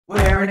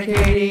turn to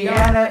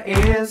Acadiana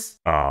is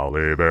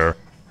Ollie Bear.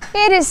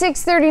 It is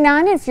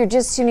 6:39. If you're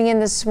just tuning in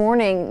this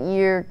morning,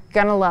 you're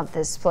gonna love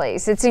this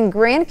place. It's in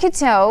Grand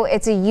Coteau.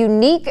 It's a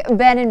unique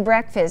bed and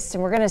breakfast,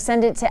 and we're gonna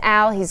send it to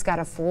Al. He's got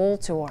a full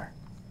tour.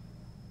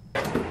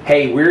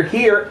 Hey, we're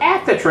here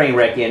at the train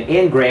wreck inn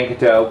in Grand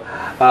Coteau.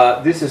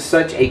 This is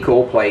such a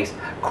cool place.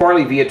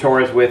 Carly Viator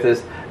is with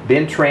us.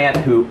 Ben Trant,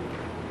 who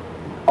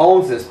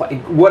owns this place.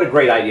 What a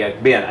great idea.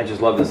 Ben, I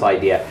just love this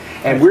idea.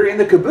 And we're in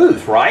the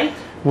caboose, right?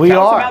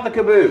 Tell us about the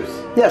caboose.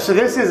 Yeah, so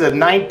this is a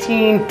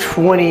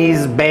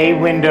 1920s bay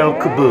window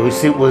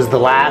caboose. It was the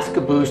last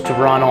caboose to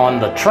run on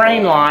the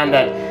train line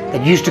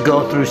that used to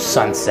go through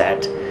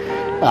Sunset.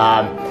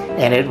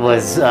 And it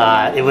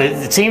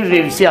seems to be,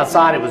 if you see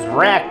outside, it was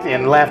wrecked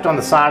and left on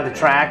the side of the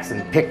tracks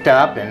and picked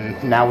up, and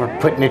now we're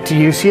putting it to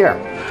use here.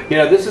 You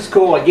know, this is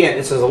cool. Again,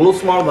 this is a little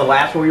smaller than the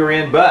last one we were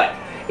in, but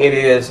it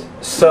is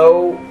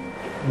so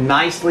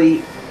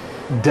nicely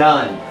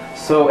done.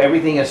 So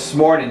everything is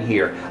smart in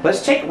here.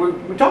 Let's check. We're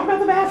talking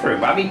about the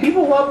bathroom. I mean,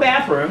 people love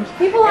bathrooms.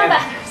 People love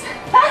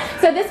bathrooms.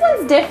 So this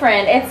one's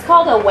different. It's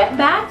called a wet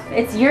bath.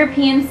 It's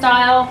European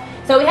style.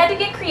 So we had to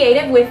get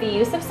creative with the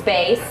use of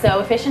space. So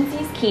efficiency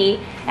is key.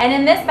 And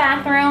in this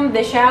bathroom,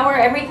 the shower,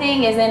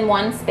 everything is in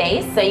one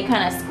space. So you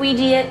kind of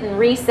squeegee it and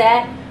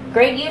reset.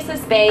 Great use of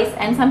space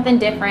and something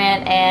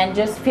different, and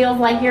just feels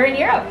like you're in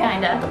Europe,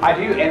 kind of. I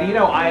do, and you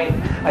know,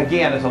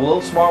 again, it's a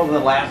little smaller than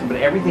the last one, but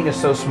everything is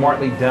so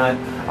smartly done.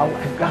 Oh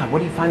God, where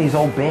do you find these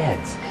old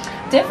beds?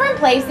 Different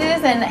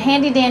places, and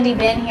handy dandy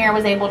Ben here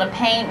was able to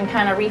paint and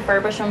kind of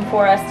refurbish them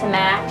for us to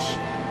match.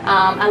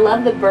 I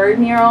love the bird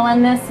mural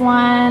in this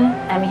one,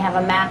 and we have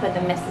a map of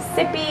the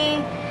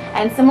Mississippi,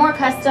 and some more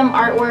custom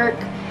artwork,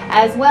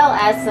 as well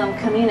as some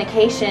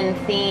communication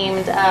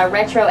themed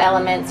retro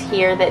elements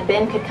here that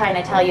Ben could kind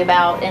of tell you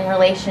about in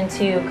relation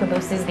to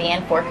cabooses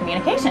being for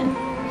communication.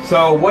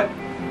 So what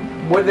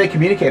do they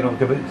communicate on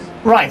the caboose?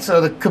 Right, so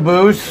the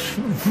caboose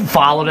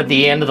followed at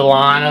the end of the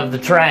line of the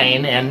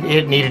train, and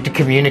it needed to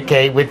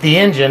communicate with the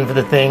engine for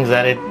the things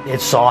that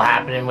it saw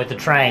happening with the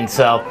train.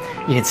 So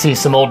you can see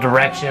some old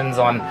directions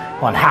on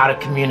how to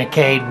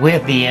communicate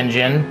with the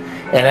engine,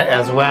 and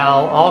as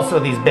well, also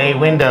these bay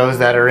windows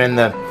that are in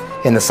the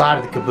side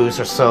of the caboose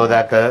are so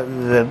that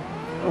the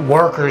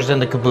workers in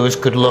the caboose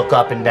could look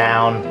up and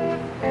down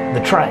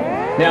the train.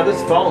 Now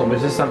this phone,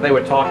 is this something they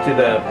would talk to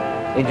the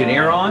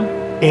engineer on?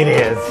 It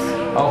is.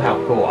 Oh, how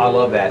cool. I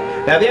love that.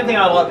 Now the other thing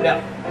I love,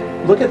 now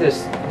look at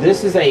this.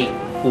 This is a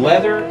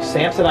leather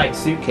Samsonite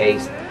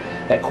suitcase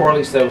that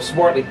Corley so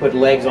smartly put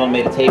legs on,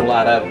 made a table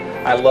out of.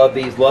 I love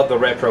these, love the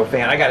retro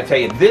fan. I gotta tell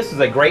you, this is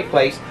a great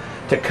place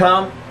to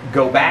come,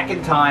 go back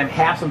in time,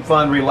 have some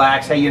fun,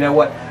 relax. Hey, you know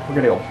what? We're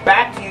gonna go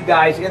back to you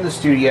guys in the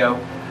studio.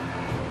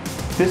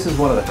 This is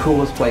one of the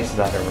coolest places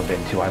I've ever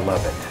been to. I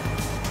love it.